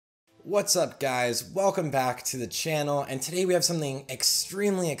What's up guys, welcome back to the channel, and today we have something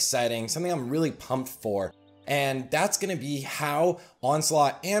extremely exciting, something I'm really pumped for, and that's going to be how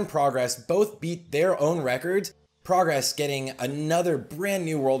Onslaught and Progress both beat their own records. Progress getting another brand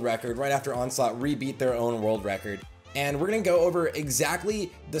new world record right after Onslaught rebeat their own world record. And we're going to go over exactly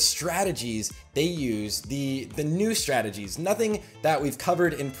the strategies they use, the new strategies, nothing that we've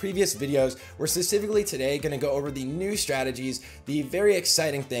covered in previous videos. We're specifically today going to go over the new strategies, the very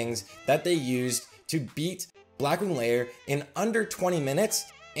exciting things that they used to beat Blackwing Lair in under 20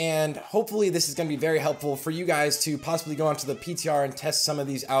 minutes. And hopefully this is going to be very helpful for you guys to possibly go onto the PTR and test some of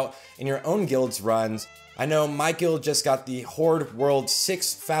these out in your own guild's runs. I know my guild just got the Horde World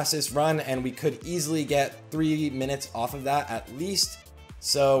 6 fastest run, and we could easily get 3 minutes off of that at least.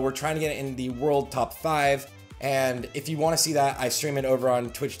 So we're trying to get it in the world top 5. And if you want to see that, I stream it over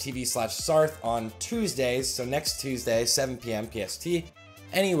on Twitch TV/Sarth on Tuesdays. So next Tuesday, 7 p.m. PST.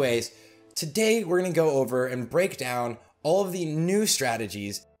 Anyways, today we're going to go over and break down all of the new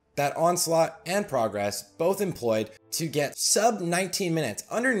strategies that Onslaught and Progress both employed to get sub 19 minutes,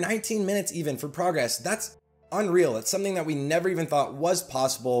 under 19 minutes even for Progress. That's unreal. It's something that we never even thought was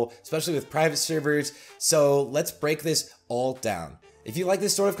possible, especially with private servers. So let's break this all down. If you like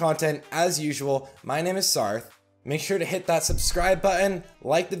this sort of content, as usual, my name is Sarth. Make sure to hit that subscribe button,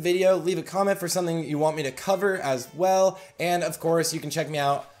 like the video, leave a comment for something you want me to cover as well. And of course, you can check me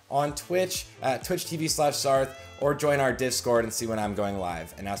out on Twitch at Twitch TV/Sarth, or join our Discord and see when I'm going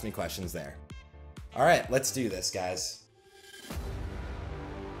live and ask me questions there. All right, let's do this, guys.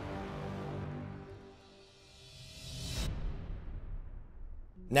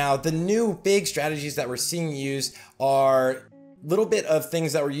 Now, the new big strategies that we're seeing used are a little bit of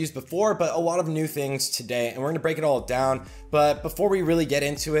things that were used before, but a lot of new things today, and we're gonna break it all down. But before we really get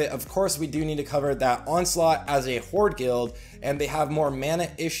into it, of course, we do need to cover that Onslaught as a Horde guild, and they have more mana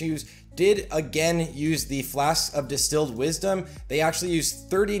issues, did again use the Flasks of Distilled Wisdom. They actually used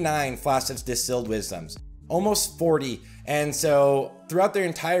 39 Flasks of Distilled Wisdoms, almost 40. And so throughout their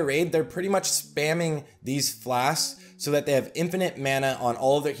entire raid, they're pretty much spamming these flasks so that they have infinite mana on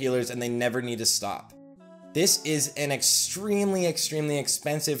all of their healers and they never need to stop. This is an extremely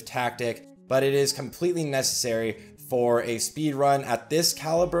expensive tactic, but it is completely necessary for a speed run at this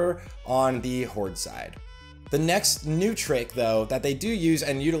caliber on the Horde side. The next new trick though that they do use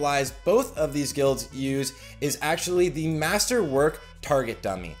and utilize, both of these guilds use, is actually the Masterwork target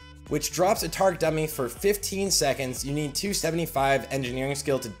dummy, which drops a target dummy for 15 seconds. You need 275 engineering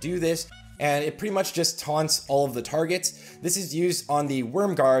skill to do this, and it pretty much just taunts all of the targets. This is used on the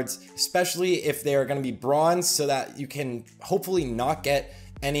worm guards, especially if they are going to be bronze, so that you can hopefully not get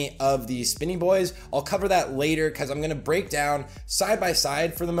any of the spinny boys. I'll cover that later because I'm going to break down side by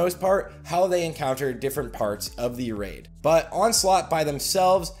side for the most part how they encounter different parts of the raid. But Onslaught by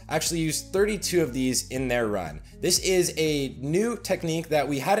themselves actually used 32 of these in their run. This is a new technique that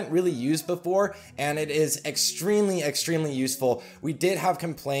we hadn't really used before, and it is extremely useful. We did have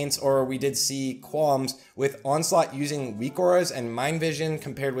complaints, or we did see qualms with Onslaught using weak auras and mind vision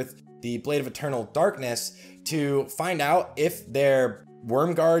compared with the Blade of Eternal Darkness to find out if their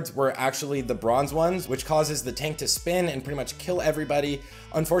worm guards were actually the bronze ones, which causes the tank to spin and pretty much kill everybody.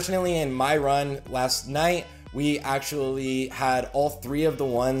 Unfortunately, in my run last night, we actually had all 3 of the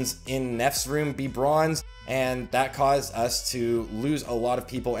ones in Neff's room be bronze, and that caused us to lose a lot of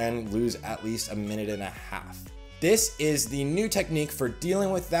people and lose at least a minute and a half. This is the new technique for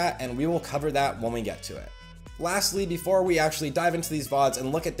dealing with that, and we will cover that when we get to it. Lastly, before we actually dive into these VODs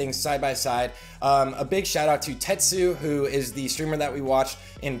and look at things side by side, a big shout out to Tetsu, who is the streamer that we watched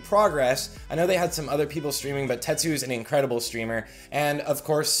in Progress. I know they had some other people streaming, but Tetsu is an incredible streamer. And of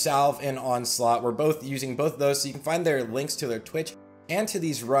course, Salv and Onslaught. We're both using both of those, so you can find their links to their Twitch and to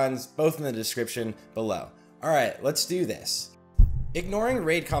these runs, both in the description below. All right, let's do this. Ignoring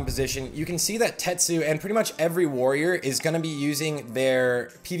raid composition, you can see that Tetsu and pretty much every warrior is going to be using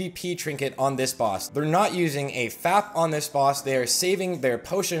their PvP trinket on this boss. They're not using a FAP on this boss. They are saving their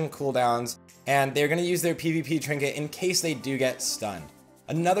potion cooldowns, and they're going to use their PvP trinket in case they do get stunned.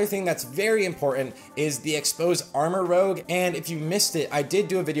 Another thing that's very important is the Expose Armor Rogue, and if you missed it, I did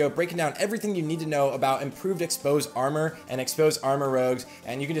do a video breaking down everything you need to know about improved Expose Armor and Expose Armor Rogues,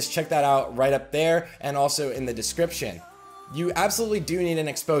 and you can just check that out right up there and also in the description. You absolutely do need an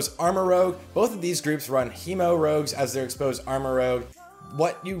Exposed Armor Rogue. Both of these groups run Hemo Rogues as their Exposed Armor Rogue.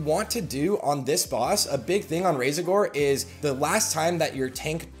 What you want to do on this boss, a big thing on Razorgore, is the last time that your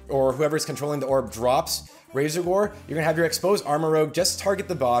tank or whoever's controlling the orb drops Razorgore, you're gonna have your Exposed Armor Rogue just target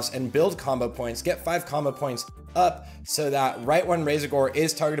the boss and build combo points, get 5 combo points up, so that right when Razorgore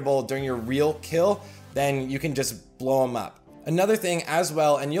is targetable during your real kill, then you can just blow him up. Another thing as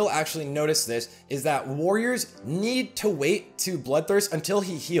well, and you'll actually notice this, is that warriors need to wait to Bloodthirst until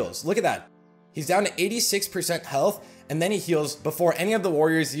he heals. Look at that. He's down to 86% health, and then he heals before any of the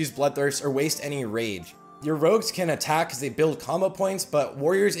warriors use Bloodthirst or waste any rage. Your rogues can attack because they build combo points, but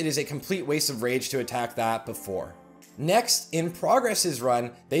warriors, it is a complete waste of rage to attack that before. Next, in Progress's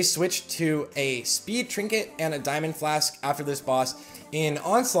run, they switched to a speed trinket and a diamond flask after this boss. In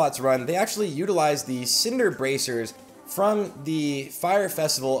Onslaught's run, they actually utilized the cinder bracers from the Fire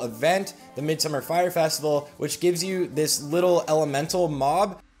Festival event, the Midsummer Fire Festival, which gives you this little elemental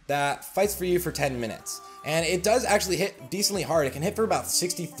mob that fights for you for 10 minutes. And it does actually hit decently hard. It can hit for about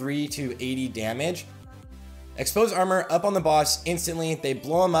 63 to 80 damage. Expose armor up on the boss instantly, they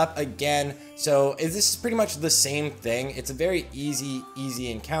blow him up again. So this is pretty much the same thing. It's a very easy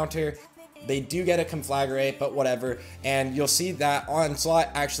encounter. They do get a conflagrate, but whatever. And you'll see that Onslaught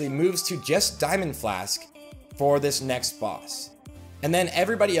actually moves to just Diamond Flask for this next boss. And then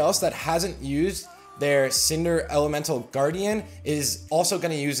everybody else that hasn't used their Cinder Elemental Guardian is also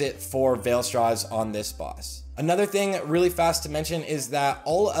going to use it for Veil Straws on this boss. Another thing really fast to mention is that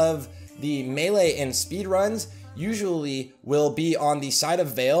all of the melee and speed runs usually will be on the side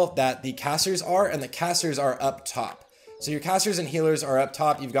of Veil that the casters are, and the casters are up top. So your casters and healers are up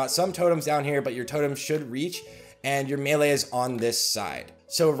top. You've got some totems down here, but your totems should reach, and your melee is on this side.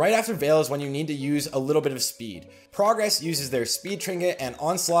 So right after Veil is when you need to use a little bit of speed. Progress uses their speed trinket, and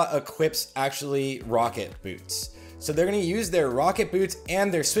Onslaught equips actually rocket boots. So they're going to use their rocket boots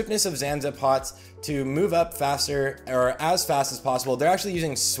and their swiftness of Zanza pots to move up faster, or as fast as possible. They're actually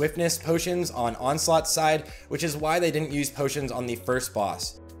using swiftness potions on Onslaught's side, which is why they didn't use potions on the first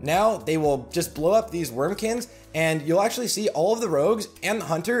boss. Now they will just blow up these Wormkins, and you'll actually see all of the rogues and the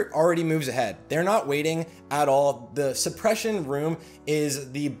hunter already moves ahead. They're not waiting at all. The suppression room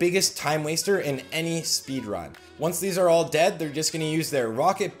is the biggest time waster in any speed run. Once these are all dead, they're just going to use their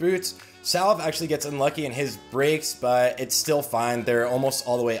rocket boots. Salv actually gets unlucky in his breaks, but it's still fine. They're almost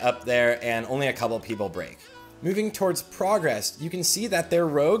all the way up there, and only a couple people break. Moving towards Progress, you can see that their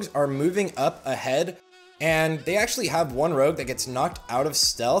rogues are moving up ahead, and they actually have one rogue that gets knocked out of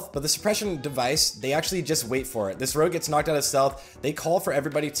stealth, but the suppression device, they actually just wait for it. This rogue gets knocked out of stealth, they call for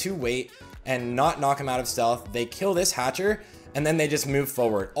everybody to wait and not knock him out of stealth. They kill this Hatcher, and then they just move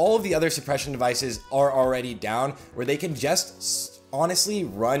forward. All of the other suppression devices are already down, where they can just honestly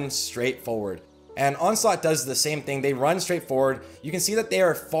run straight forward. And Onslaught does the same thing. They run straight forward. You can see that they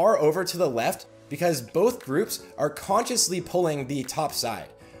are far over to the left because both groups are consciously pulling the top side.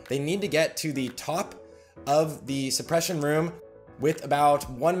 They need to get to the top of the suppression room with about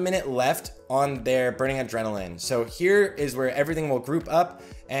 1 minute left on their burning adrenaline. So here is where everything will group up,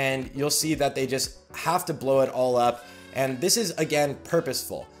 and you'll see that they just have to blow it all up. And this is, again,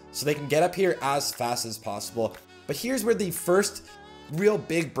 purposeful, so they can get up here as fast as possible. But here's where the first real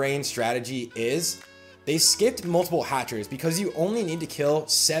big brain strategy is. They skipped multiple Hatchers because you only need to kill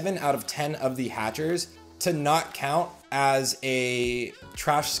 7 out of 10 of the Hatchers to not count as a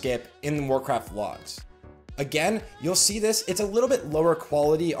trash skip in the Warcraft logs. Again, you'll see this, it's a little bit lower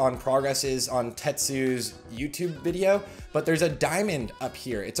quality on Progress's, on Tetsu's YouTube video, but there's a diamond up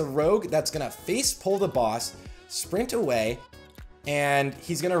here. It's a rogue that's gonna face pull the boss, sprint away, and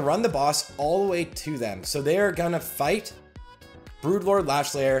he's gonna run the boss all the way to them. So they're gonna fight Broodlord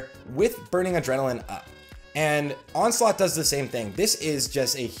Lashslayer with burning adrenaline up. And Onslaught does the same thing. This is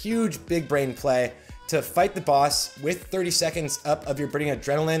just a huge big brain play to fight the boss with 30 seconds up of your burning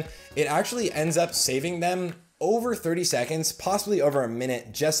adrenaline. It actually ends up saving them over 30 seconds, possibly over a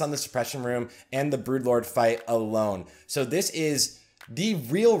minute, just on the suppression room and the Broodlord fight alone. So this is the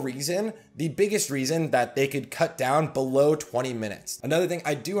real reason, the biggest reason that they could cut down below 20 minutes. Another thing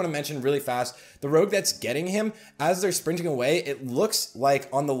I do want to mention really fast, the rogue that's getting him, as they're sprinting away, it looks like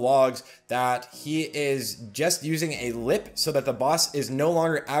on the logs that he is just using a lip so that the boss is no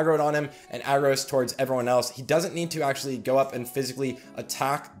longer aggroed on him and aggroes towards everyone else. He doesn't need to actually go up and physically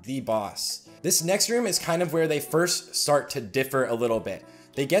attack the boss. This next room is kind of where they first start to differ a little bit.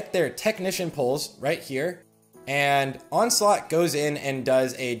 They get their technician pulls right here, and Onslaught goes in and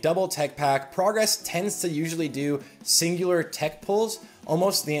does a double tech pack. Progress tends to usually do singular tech pulls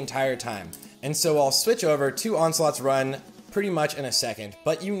almost the entire time. And so I'll switch over to Onslaught's run pretty much in a second.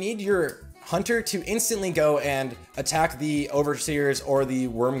 But you need your hunter to instantly go and attack the overseers or the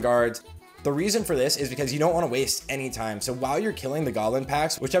worm guards. The reason for this is because you don't want to waste any time. So while you're killing the goblin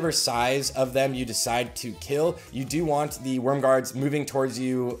packs, whichever size of them you decide to kill, you do want the worm guards moving towards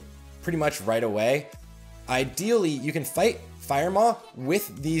you pretty much right away. Ideally, you can fight Firemaw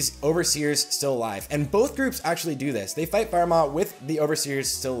with these overseers still alive. And both groups actually do this. They fight Firemaw with the overseers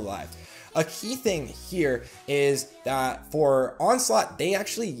still alive. A key thing here is that for Onslaught, they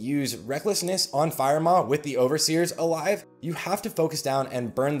actually use Recklessness on Firemaw with the Overseers alive. You have to focus down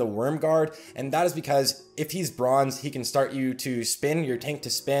and burn the Worm Guard, and that is because if he's bronze, he can start you to spin, your tank to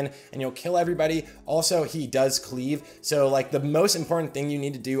spin, and you'll kill everybody. Also, he does cleave, so like the most important thing you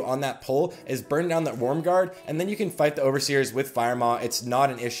need to do on that pull is burn down that Worm Guard, and then you can fight the Overseers with Firemaw. It's not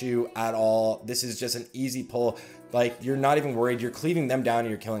an issue at all. This is just an easy pull. Like, you're not even worried, you're cleaving them down and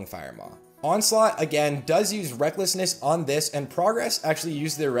you're killing Firemaw. Onslaught, again, does use Recklessness on this, and Progress actually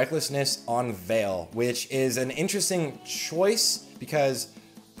used their Recklessness on Veil, which is an interesting choice because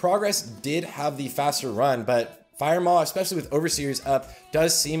Progress did have the faster run, but Firemaw, especially with Overseers up,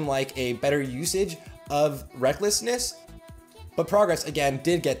 does seem like a better usage of Recklessness, but Progress, again,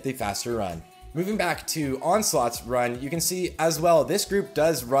 did get the faster run. Moving back to Onslaught's run, you can see as well, this group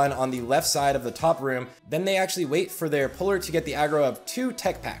does run on the left side of the top room. Then they actually wait for their puller to get the aggro of 2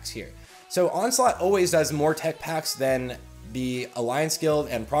 tech packs here. So Onslaught always does more tech packs than the Alliance Guild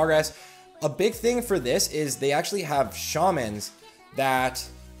and Progress. A big thing for this is they actually have shamans that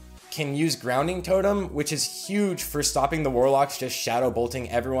can use Grounding Totem, which is huge for stopping the Warlocks just shadow bolting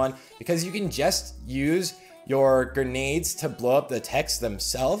everyone, because you can just use your grenades to blow up the techs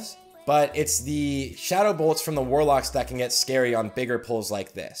themselves. But it's the shadow bolts from the Warlocks that can get scary on bigger pulls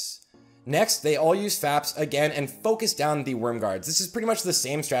like this. Next, they all use FAPs again and focus down the Worm Guards. This is pretty much the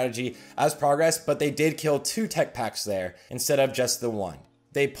same strategy as Progress, but they did kill 2 tech packs there instead of just the 1.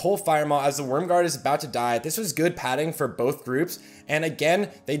 They pull Firemaw as the Worm Guard is about to die. This was good padding for both groups. And again,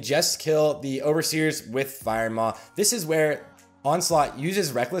 they just kill the Overseers with Firemaw. This is where Onslaught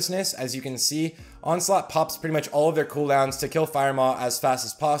uses Recklessness. As you can see, Onslaught pops pretty much all of their cooldowns to kill Firemaw as fast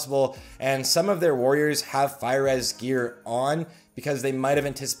as possible, and some of their warriors have Fire Res gear on because they might have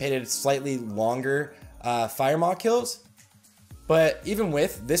anticipated slightly longer Firemaw kills. But even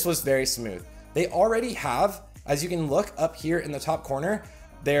with, this was very smooth. They already have, as you can look up here in the top corner,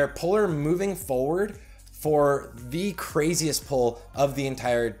 their puller moving forward for the craziest pull of the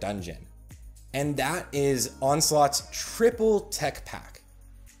entire dungeon. And that is Onslaught's triple tech pack.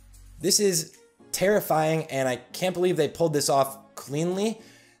 This is terrifying, and I can't believe they pulled this off cleanly.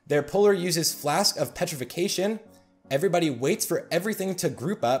 Their puller uses Flask of Petrification. Everybody waits for everything to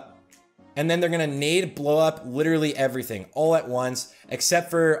group up, and then they're gonna nade blow up literally everything all at once, except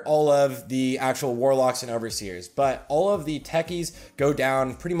for all of the actual Warlocks and Overseers. But all of the techies go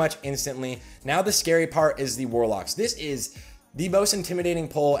down pretty much instantly. Now the scary part is the Warlocks. This is the most intimidating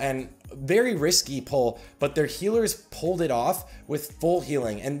pull and very risky pull, but their healers pulled it off with full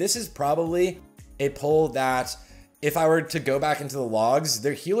healing. And this is probably a pull that, if I were to go back into the logs,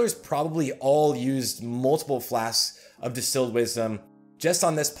 their healers probably all used multiple flasks of Distilled Wisdom just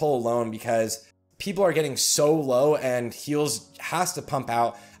on this pull alone, because people are getting so low and heals has to pump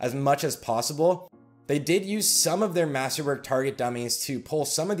out as much as possible. They did use some of their Masterwork target dummies to pull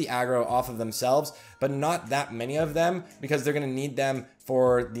some of the aggro off of themselves, but not that many of them, because they're going to need them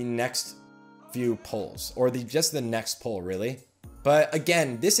for the next few pulls, or just the next pull really. But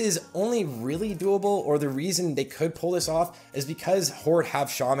again, this is only really doable, or the reason they could pull this off is because Horde have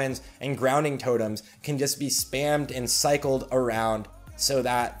shamans and Grounding Totems can just be spammed and cycled around so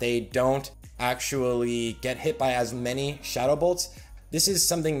that they don't actually get hit by as many Shadow Bolts. This is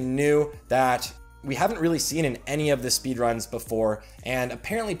something new that we haven't really seen in any of the speedruns before, and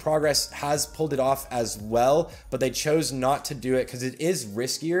apparently Progress has pulled it off as well, but they chose not to do it because it is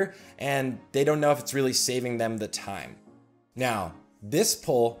riskier and they don't know if it's really saving them the time. Now, this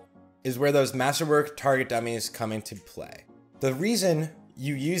pull is where those Masterwork target dummies come into play. The reason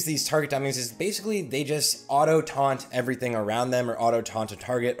you use these target dummies is basically they just auto taunt everything around them, or auto taunt a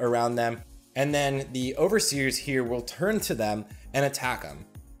target around them, and then the Overseers here will turn to them and attack them.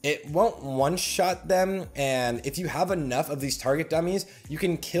 It won't one-shot them, and if you have enough of these target dummies, you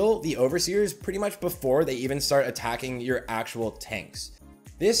can kill the Overseers pretty much before they even start attacking your actual tanks.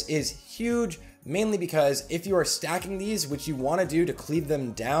 This is huge, mainly because if you are stacking these, which you want to do to cleave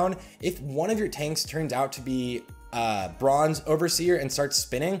them down, if one of your tanks turns out to be Bronze Overseer and starts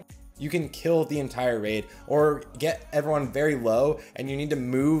spinning, you can kill the entire raid or get everyone very low, and you need to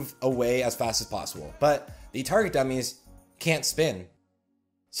move away as fast as possible. But the target dummies can't spin.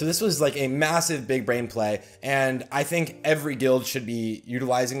 So this was like a massive big brain play, and I think every guild should be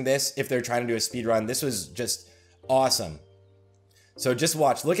utilizing this if they're trying to do a speed run. This was just awesome. So just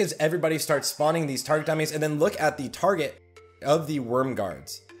watch, look as everybody starts spawning these target dummies, and then look at the target of the Worm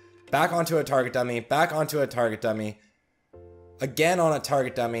Guards. Back onto a target dummy, back onto a target dummy, again on a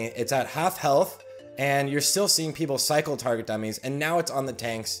target dummy. It's at half health, and you're still seeing people cycle target dummies, and now it's on the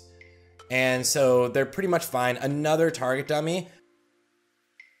tanks. And so they're pretty much fine. Another target dummy.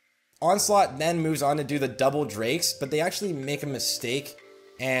 Onslaught then moves on to do the double drakes, but they actually make a mistake,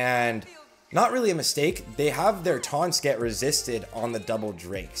 and not really a mistake, they have their taunts get resisted on the double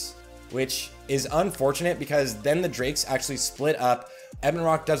drakes, which is unfortunate because then the drakes actually split up.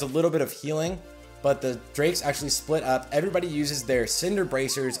 Ebonrock does a little bit of healing, but the drakes actually split up. Everybody uses their Cinder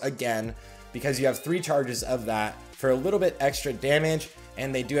Bracers again because you have 3 charges of that for a little bit extra damage,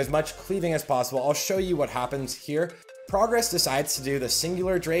 and they do as much cleaving as possible. I'll show you what happens here. Progress decides to do the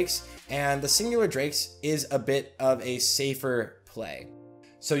Singular Drakes, and the Singular Drakes is a bit of a safer play.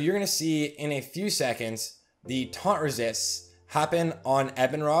 So you're going to see in a few seconds the taunt resists happen on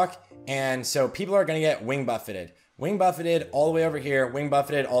Ebonrock, and so people are going to get wing buffeted. Wing buffeted all the way over here, wing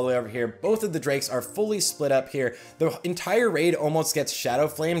buffeted all the way over here. Both of the drakes are fully split up here. The entire raid almost gets shadow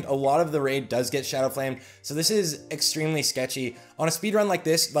flamed. A lot of the raid does get shadow flamed, so this is extremely sketchy. On a speedrun like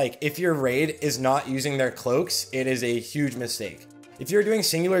this, like if your raid is not using their cloaks, it is a huge mistake. If you're doing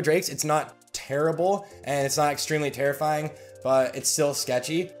singular drakes, it's not terrible and it's not extremely terrifying, but it's still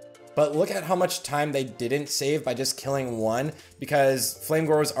sketchy. But look at how much time they didn't save by just killing one, because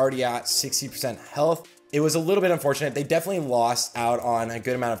Flamegore was already at 60% health. It was a little bit unfortunate. They definitely lost out on a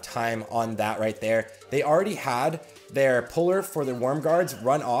good amount of time on that right there. They already had their puller for the Worm Guards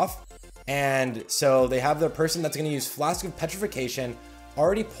run off, and so they have the person that's going to use Flask of Petrification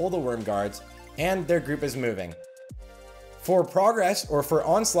already pull the Worm Guards, and their group is moving. For Progress, or for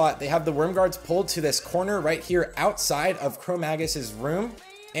Onslaught, they have the Worm Guards pulled to this corner right here outside of Chromagus's room.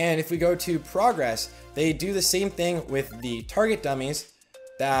 And if we go to Progress, they do the same thing with the target dummies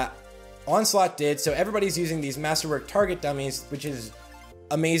that Onslaught did. So everybody's using these Masterwork target dummies, which is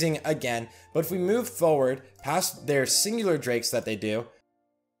amazing again. But if we move forward past their singular drakes that they do,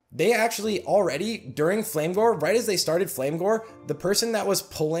 they actually already, during Flamegore, right as they started Flamegore, the person that was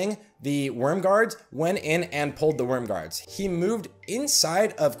pulling the Worm Guards went in and pulled the Worm Guards. He moved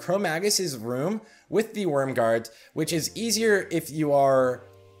inside of Chromagus's room with the Worm Guards, which is easier if you are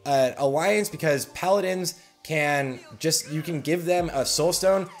an Alliance, because Paladins can just, you can give them a Soul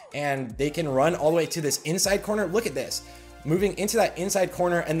Stone and they can run all the way to this inside corner. Look at this, moving into that inside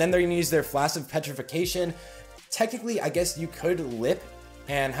corner, and then they're gonna use their Flask of Petrification. Technically, I guess you could lip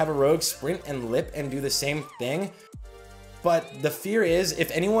and have a rogue sprint and lip and do the same thing, but the fear is if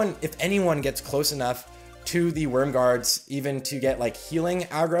anyone gets close enough to the Worm Guards, even to get like healing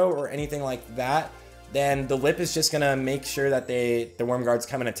aggro or anything like that, then the lip is just gonna make sure that the Worm Guards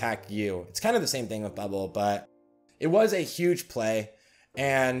come and attack you. It's kind of the same thing with Bubble, but it was a huge play.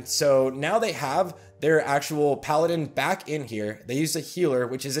 And so now they have their actual Paladin back in here. They used a healer,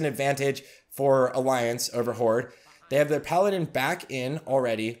 which is an advantage for Alliance over Horde. They have their Paladin back in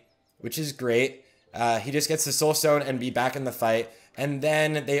already, which is great. He just gets the Soul Stone and be back in the fight. And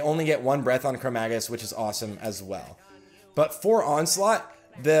then they only get 1 breath on Chromagus, which is awesome as well. But for Onslaught,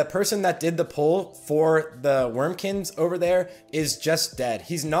 the person that did the pull for the Wormkins over there is just dead.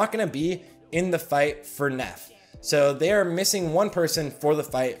 He's not going to be in the fight for Neff. So they are missing 1 person for the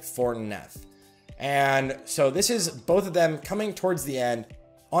fight for Neff. And so this is both of them coming towards the end.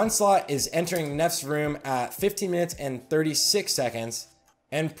 Onslaught is entering Neff's room at 15 minutes and 36 seconds.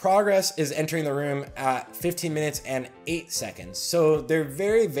 And Progress is entering the room at 15 minutes and 8 seconds. So they're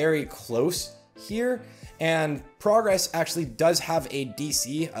very, very close here. And Progress actually does have a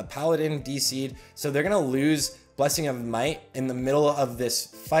DC, a Paladin DC'd, so they're gonna lose Blessing of Might in the middle of this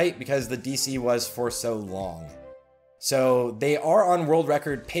fight because the DC was for so long. So they are on world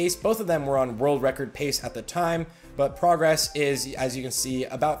record pace. Both of them were on world record pace at the time, but Progress is, as you can see,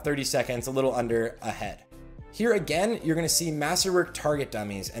 about 30 seconds, a little under ahead. Here again, you're gonna see Masterwork target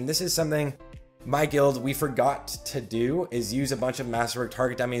dummies, and this is something my guild, we forgot to do, is use a bunch of Masterwork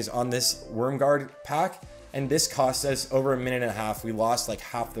target dummies on this Wormguard pack, and this cost us over 1.5 minutes. We lost like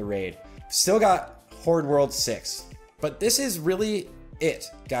half the raid. Still got Horde World 6, but this is really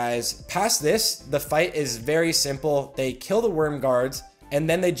it, guys. Past this, the fight is very simple. They kill the Worm Guards, and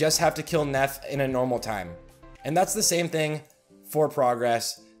then they just have to kill Neff in a normal time. And that's the same thing for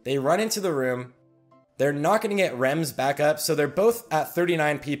Progress. They run into the room. They're not going to get Rems back up, so they're both at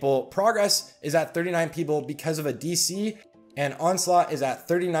 39 people. Progress is at 39 people because of a DC, and Onslaught is at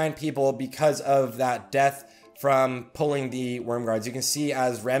 39 people because of that death from pulling the Worm Guards. You can see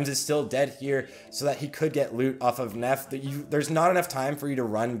as Rems is still dead here, so that he could get loot off of Neff. There's not enough time for you to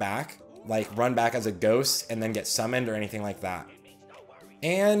run back, like run back as a ghost and then get summoned or anything like that.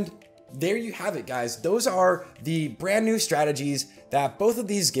 And there you have it, guys. Those are the brand new strategies that both of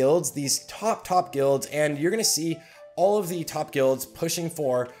these guilds, these top guilds, and you're gonna see all of the top guilds pushing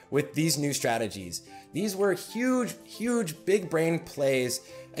for with these new strategies. These were huge big brain plays,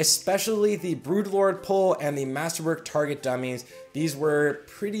 especially the Broodlord pull and the Masterwork target dummies. These were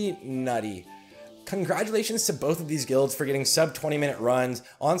pretty nutty. Congratulations to both of these guilds for getting sub 20-minute runs,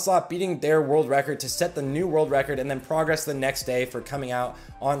 Onslaught beating their world record to set the new world record, and then Progress the next day for coming out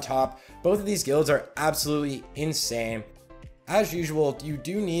on top. Both of these guilds are absolutely insane. As usual, you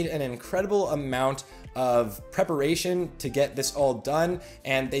do need an incredible amount of preparation to get this all done,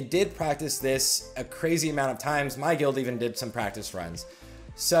 and they did practice this a crazy amount of times. My guild even did some practice runs.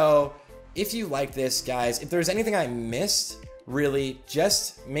 So if you like this, guys, if there's anything I missed, really,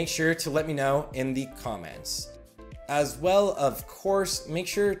 just make sure to let me know in the comments. As well, of course, make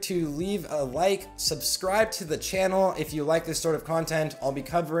sure to leave a like, subscribe to the channel if you like this sort of content. I'll be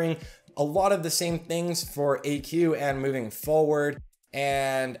covering a lot of the same things for AQ and moving forward,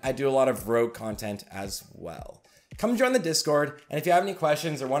 and I do a lot of rogue content as well. Come join the Discord, and if you have any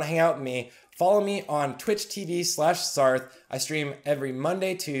questions or want to hang out with me, follow me on Twitch TV/Sarth. I stream every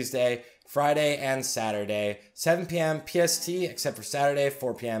Monday, Tuesday, Friday, and Saturday, 7 p.m. PST, except for Saturday,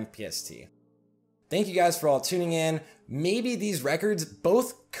 4 p.m. PST. Thank you guys for all tuning in. Maybe these records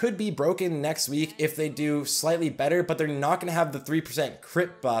both could be broken next week if they do slightly better, but they're not going to have the 3%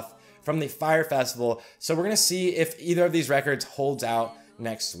 crit buff from the Fire Festival, so we're going to see if either of these records holds out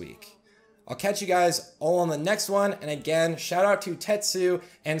next week. I'll catch you guys all on the next one, and again, shout out to Tetsu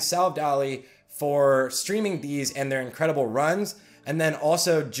and SalvDali for streaming these and their incredible runs. And then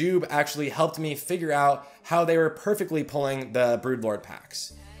also Jube actually helped me figure out how they were perfectly pulling the Broodlord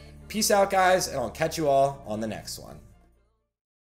packs. Peace out, guys, and I'll catch you all on the next one.